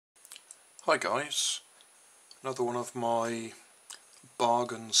Hi guys, another one of my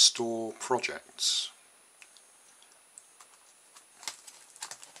bargain store projects.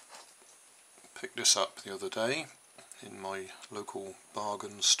 Picked this up the other day in my local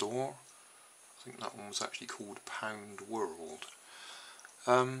bargain store. I think that one was actually called Pound World.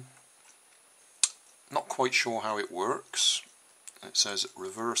 Not quite sure how it works. It says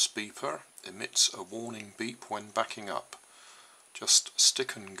reverse beeper, emits a warning beep when backing up. Just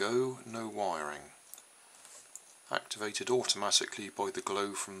stick and go, no wiring. Activated automatically by the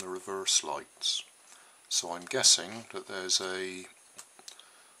glow from the reverse lights. So I'm guessing that there's a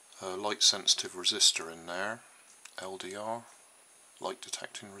light sensitive resistor in there, LDR, light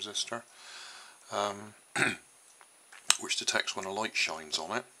detecting resistor, which detects when a light shines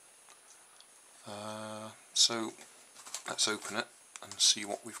on it. So let's open it and see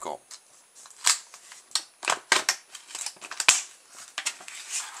what we've got.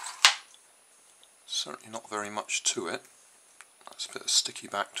 Certainly not very much to it. That's a bit of sticky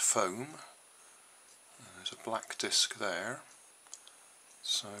backed foam. There's a black disc there.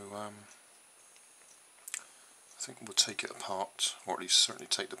 So I think we'll take it apart, or at least certainly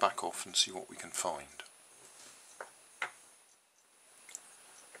take the back off and see what we can find.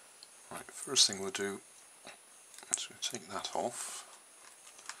 Right, first thing we'll do is we'll take that off.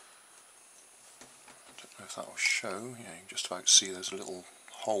 I don't know if that will show. Yeah, you can just about see there's a little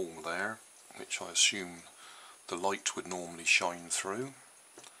hole there, which I assume the light would normally shine through.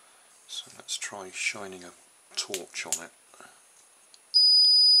 So let's try shining a torch on it.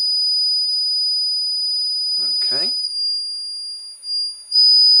 Okay.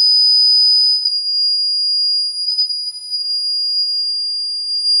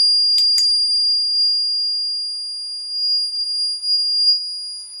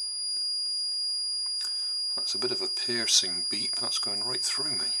 That's a bit of a piercing beep, that's going right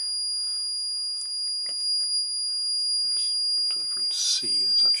through me. I don't know if you can see,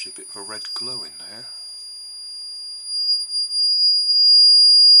 there's actually a bit of a red glow in there.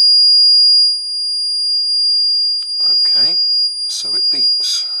 Okay, so it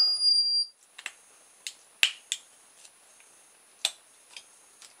beeps.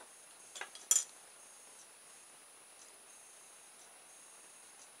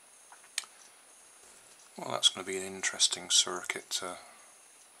 Well, that's going to be an interesting circuit to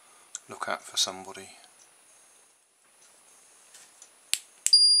look at for somebody.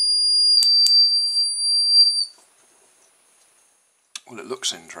 Well, it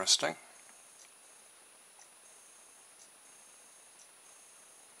looks interesting.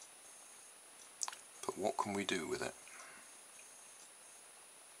 But what can we do with it?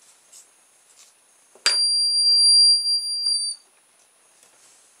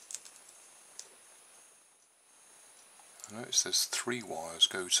 I notice there's 3 wires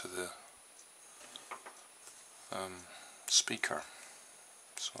go to the speaker,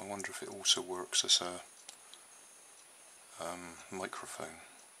 so I wonder if it also works as a microphone,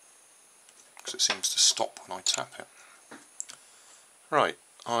 because it seems to stop when I tap it. Right,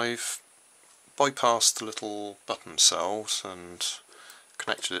 I've bypassed the little button cells and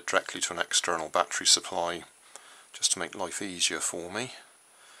connected it directly to an external battery supply just to make life easier for me.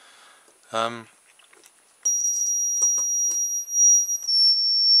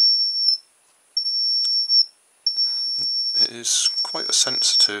 It is quite a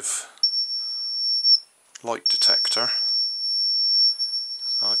sensitive light detector.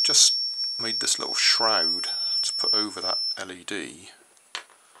 I've just made this little shroud to put over that LED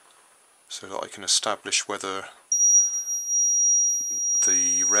so that I can establish whether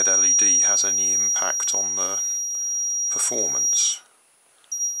the red LED has any impact on the performance.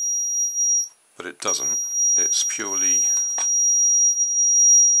 But it doesn't. It's purely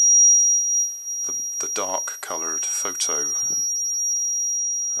the dark coloured photo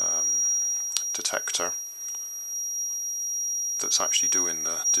detector that's actually doing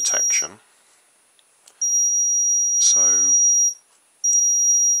the detection. So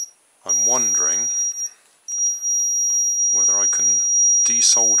I'm wondering whether I can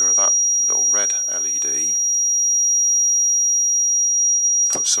desolder that little red LED,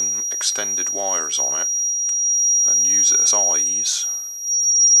 put some extended wires on it and use it as eyes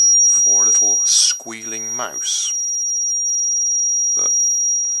for a little squealing mouse. That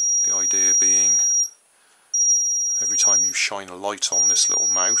the idea being, every time you shine a light on this little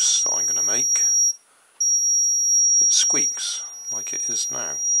mouse that I'm going to make, it squeaks like it is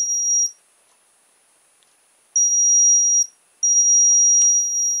now.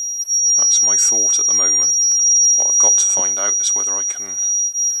 That's my thought at the moment. What I've got to find out is whether I can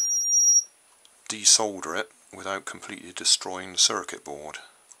desolder it without completely destroying the circuit board.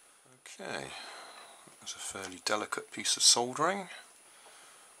 Okay, that's a fairly delicate piece of soldering.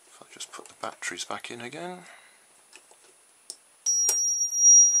 If I just put the batteries back in again.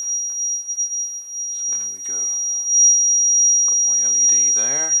 So there we go. Got my LED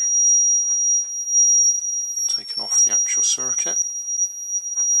there. Taken off the actual circuit.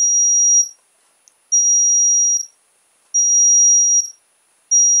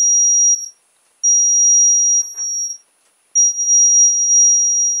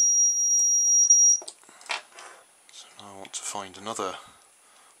 So now I want to find another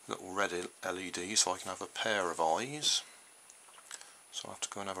little red LED so I can have a pair of eyes. So I'll have to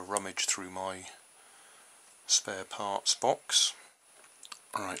go and have a rummage through my spare parts box.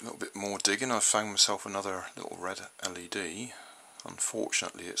 Alright, a little bit more digging. I've found myself another little red LED.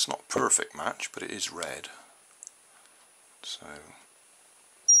 Unfortunately it's not a perfect match, but it is red. So,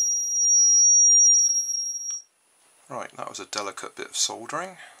 right, that was a delicate bit of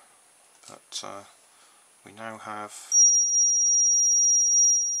soldering, but we now have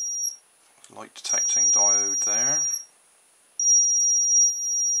light detecting diode there,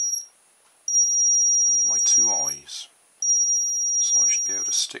 and my two eyes. So I should be able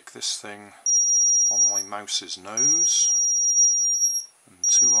to stick this thing on my mouse's nose, and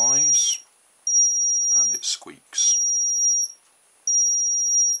two eyes, and it squeaks.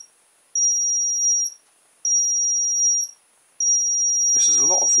 This is a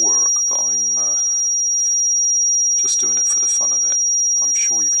lot of work, but I'm just doing it for the fun of it. I'm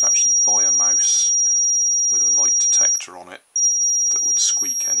sure you could actually buy a mouse with a light detector on it that would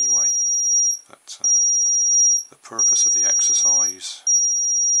squeak anyway, but the purpose of the exercise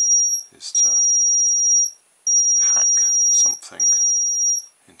is to hack something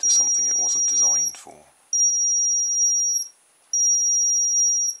into something it wasn't designed for.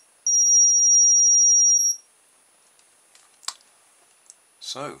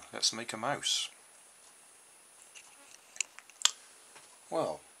 So, let's make a mouse.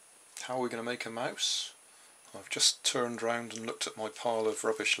 Well, how are we going to make a mouse? I've just turned round and looked at my pile of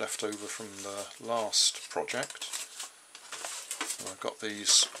rubbish left over from the last project. And I've got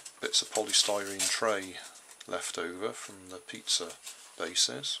these bits of polystyrene tray left over from the pizza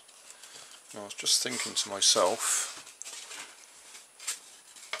bases. And I was just thinking to myself,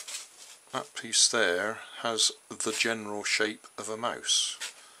 that piece there has the general shape of a mouse.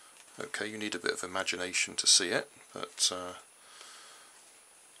 Okay, you need a bit of imagination to see it, but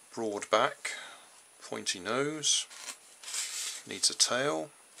broad back, pointy nose, needs a tail,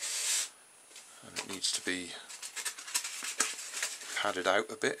 and it needs to be padded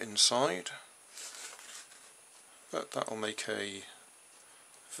out a bit inside, but that'll make a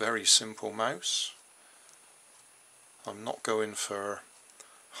very simple mouse. I'm not going for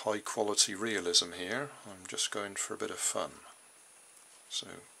high quality realism here, I'm just going for a bit of fun, so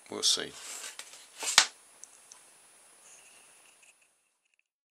we'll see.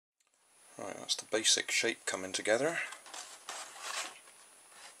 Right, that's the basic shape coming together.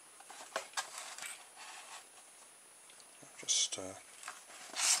 I've just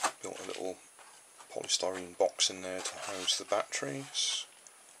built a little polystyrene box in there to house the batteries.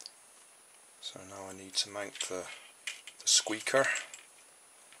 So now I need to mount the squeaker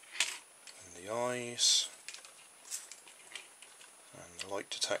and the eyes and the light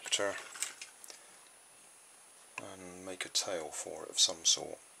detector, and make a tail for it of some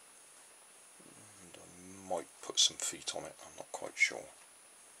sort. And I might put some feet on it, I'm not quite sure.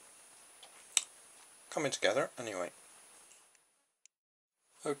 Coming together anyway.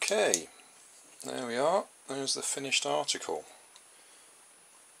 Okay, there we are, there's the finished article.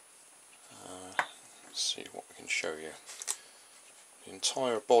 Let's see what we can show you. The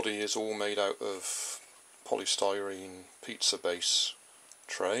entire body is all made out of polystyrene pizza base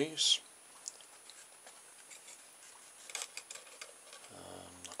trays.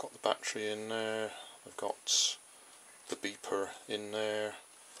 I've got the battery in there, I've got the beeper in there,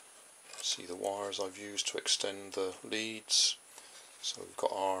 see the wires I've used to extend the leads. So we've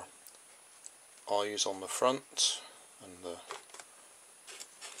got our eyes on the front and the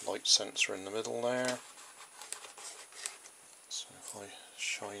light sensor in the middle there. So if I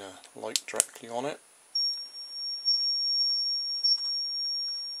shine a light directly on it,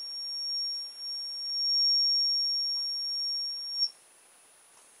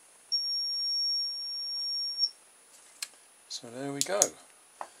 so there we go.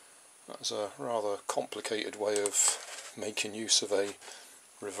 That's a rather complicated way of making use of a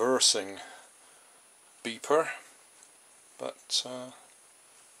reversing beeper, but that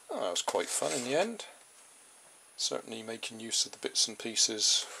was quite fun in the end. Certainly making use of the bits and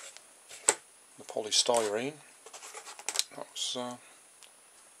pieces, the polystyrene, that was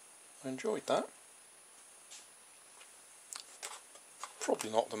I enjoyed that.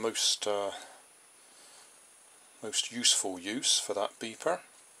 Probably not the most useful use for that beeper,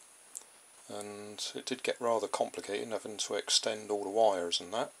 and it did get rather complicated having to extend all the wires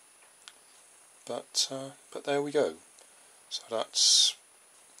and that, but there we go. So that's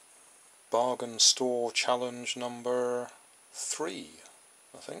bargain store challenge number 3,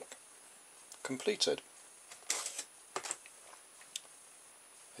 I think, completed.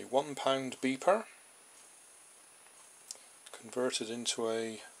 A £1 beeper converted into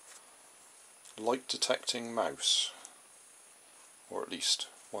a light detecting mouse, or at least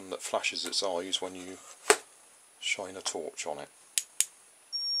one that flashes its eyes when you shine a torch on it.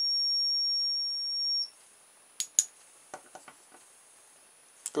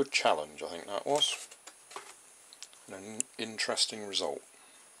 Good challenge, I think that was, and an interesting result.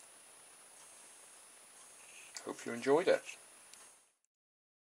 Hope you enjoyed it.